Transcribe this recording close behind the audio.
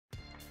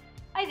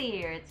Hi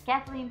there, it's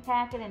Kathleen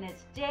Packard and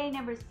it's day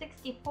number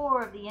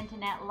 64 of the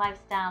Internet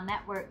Lifestyle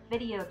Network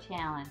video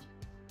challenge.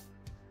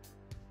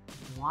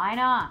 Why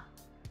not?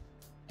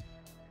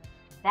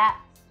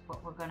 That's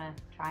what we're going to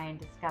try and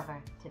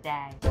discover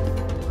today.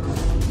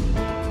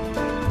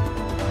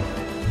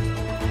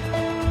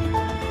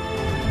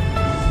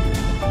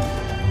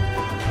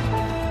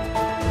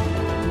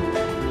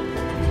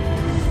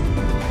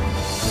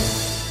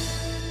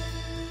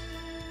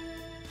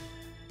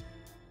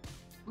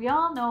 We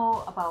all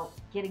know about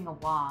getting a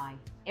why.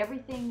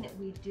 Everything that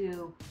we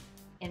do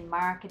in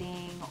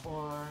marketing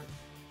or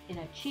in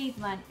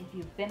achievement, if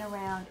you've been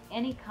around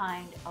any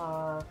kind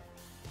of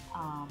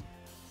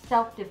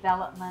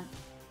self-development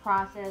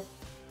process,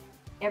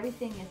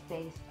 everything is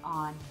based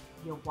on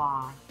your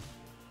why.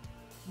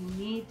 You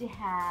need to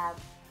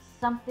have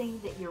something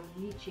that you're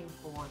reaching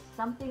for,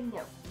 something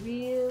that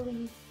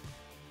really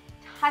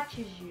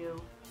touches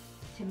you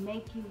to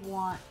make you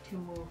want to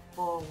move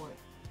forward.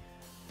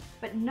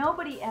 But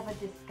nobody ever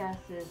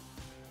discusses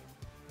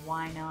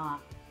why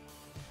not.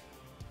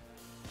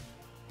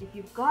 If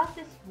you've got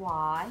this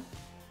why,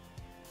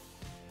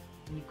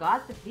 and you've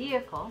got the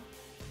vehicle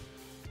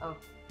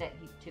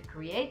to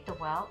create the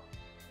wealth,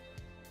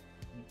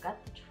 you've got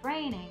the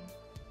training,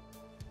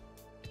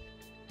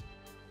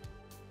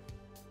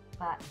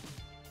 but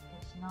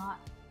it's not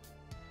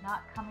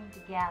coming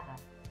together.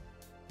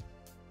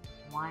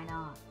 Why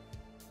not?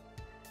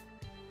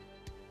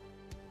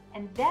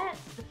 And that's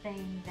the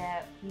thing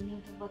that we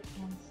need to look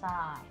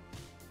inside,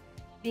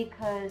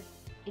 because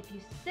if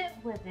you sit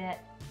with it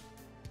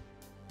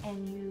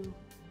and you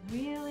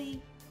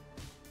really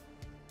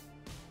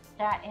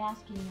start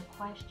asking the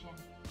question,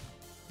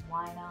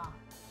 why not?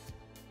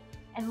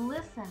 And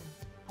listen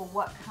for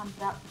what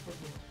comes up for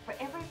you. For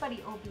everybody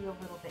it will be a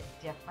little bit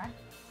different,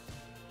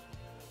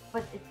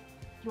 but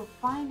you'll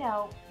find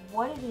out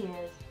what it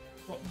is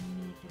that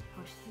you need to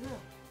push through.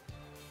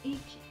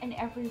 Each and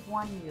every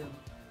one of you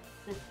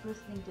that's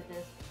listening to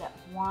this that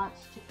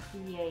wants to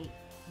create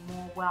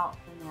more wealth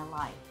in their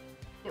life,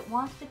 that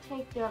wants to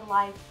take their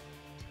life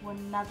to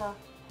another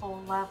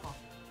whole level.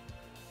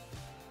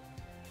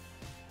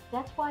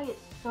 That's why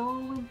it's so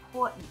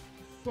important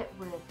to sit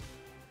with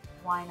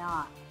why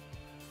not.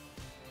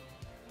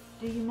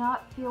 Do you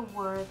not feel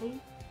worthy?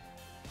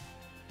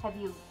 Have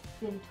you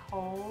been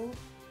told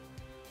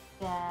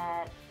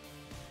that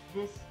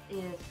this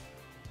is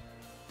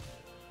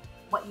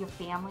what your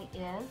family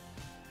is?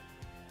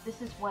 This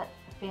is what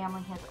the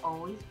family has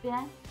always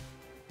been,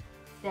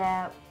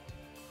 that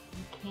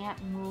you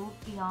can't move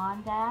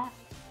beyond that?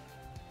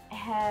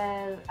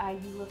 Are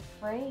you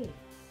afraid?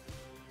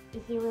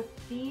 Is there a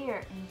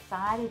fear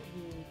inside of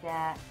you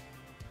that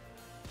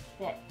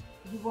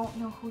you won't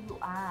know who you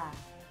are?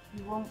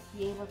 You won't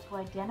be able to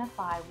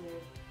identify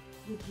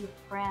with your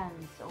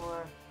friends,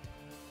 or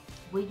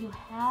will you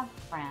have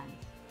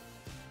friends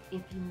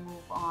if you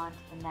move on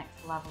to the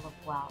next level of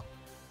wealth?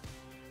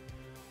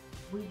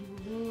 Will you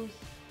lose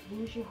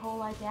your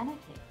whole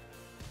identity?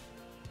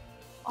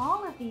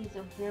 All of these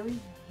are very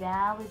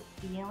valid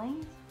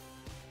feelings,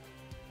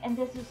 and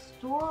there's a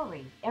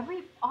story.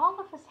 All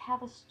of us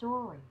have a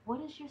story. What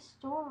is your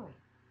story?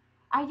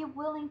 Are you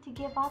willing to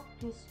give up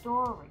your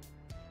story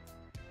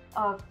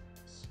of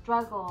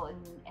struggle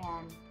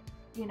and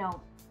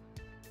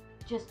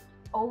just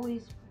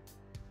always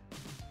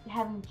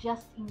having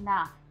just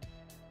enough,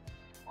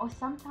 or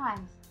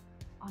sometimes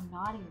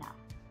not enough,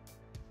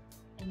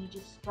 and you're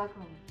just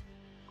struggling?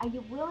 Are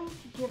you willing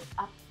to give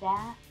up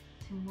that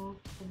to move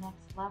to the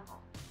next level?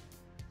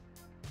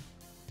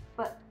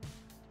 But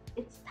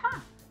it's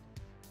tough,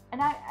 and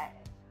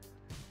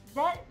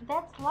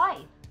that's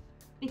life,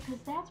 because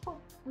that's what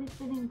we've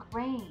been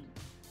ingrained.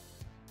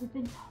 We've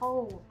been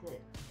told that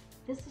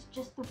this is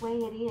just the way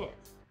it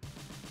is.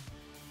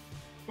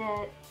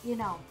 That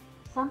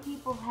some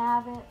people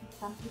have it and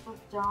some people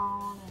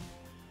don't,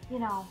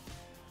 and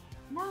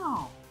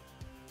no,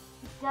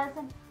 it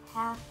doesn't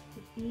have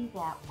to be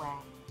that way.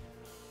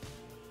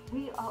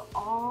 We are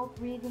all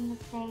breathing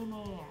the same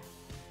air.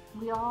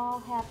 We all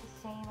have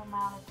the same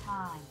amount of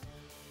time.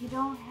 You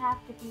don't have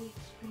to be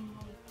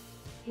extremely,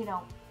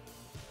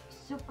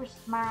 super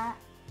smart.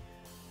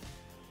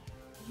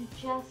 You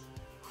just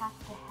have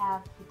to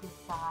have the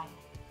desire.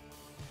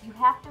 You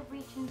have to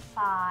reach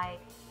inside,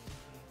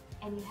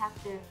 and you have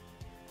to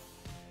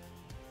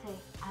say,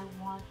 I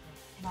want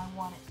this, and I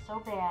want it so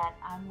bad,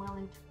 I'm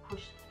willing to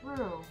push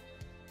through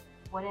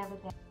whatever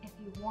that. If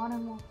you want to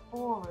move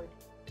forward,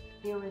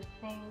 there are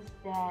things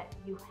that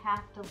you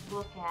have to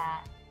look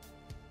at,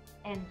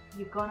 and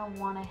you're going to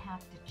want to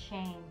have to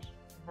change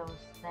those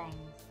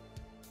things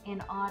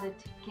in order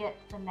to get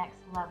to the next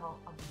level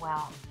of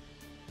wealth.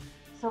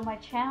 So my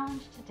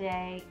challenge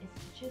today is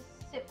to just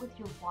sit with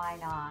your why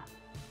not.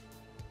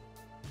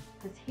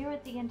 Because here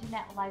at the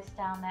Internet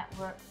Lifestyle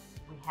Network,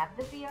 we have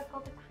the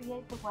vehicle to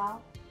create the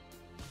wealth.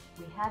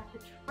 We have the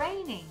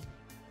training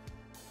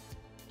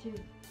to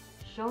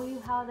show you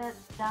how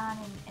that's done,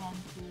 and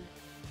to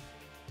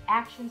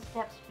action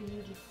steps for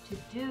you to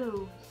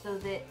do so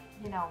that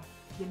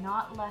you're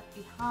not left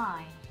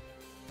behind.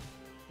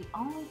 The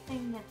only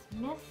thing that's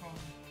missing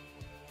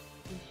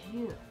is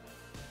you.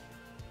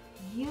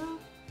 You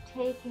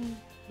taking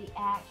the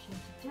action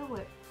to do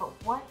it, but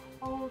what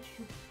holds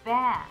you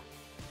back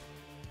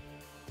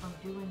from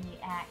doing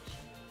the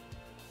action?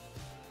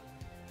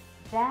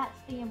 That's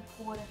the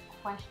important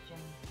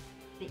question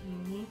that you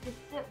need to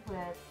sit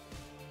with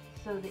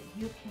so that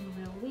you can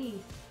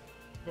release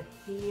the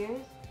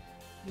fears,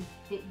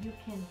 that you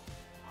can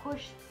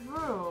push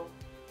through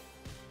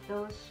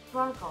those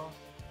struggles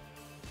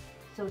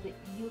so that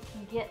you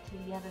can get to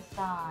the other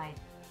side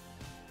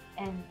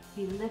and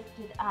be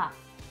lifted up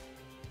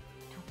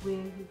to where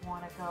you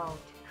want to go,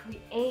 to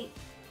create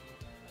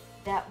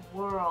that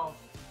world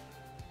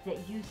that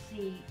you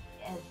see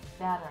as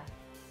better,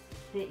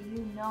 that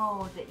you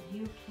know that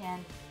you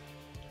can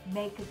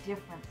make a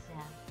difference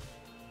in.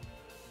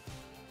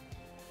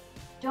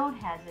 Don't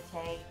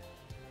hesitate.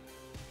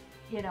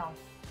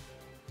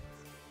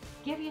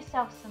 Give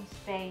yourself some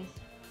space,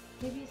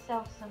 give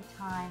yourself some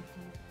time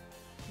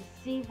to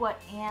see what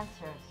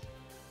answers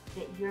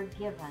that you're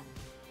given.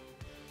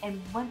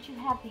 And once you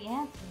have the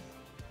answers,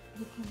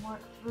 you can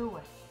work through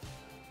it.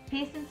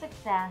 Peace and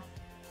success.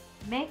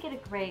 Make it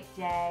a great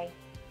day.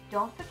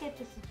 Don't forget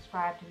to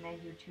subscribe to my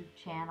YouTube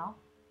channel.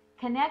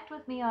 Connect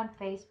with me on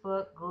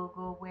Facebook,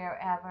 Google,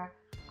 wherever.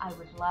 I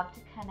would love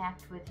to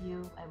connect with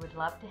you. I would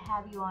love to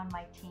have you on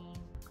my team.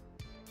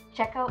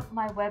 Check out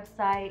my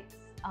websites,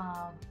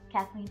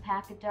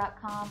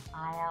 KathleenPackard.com,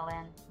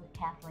 ILN with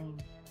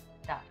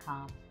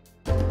Kathleen.com.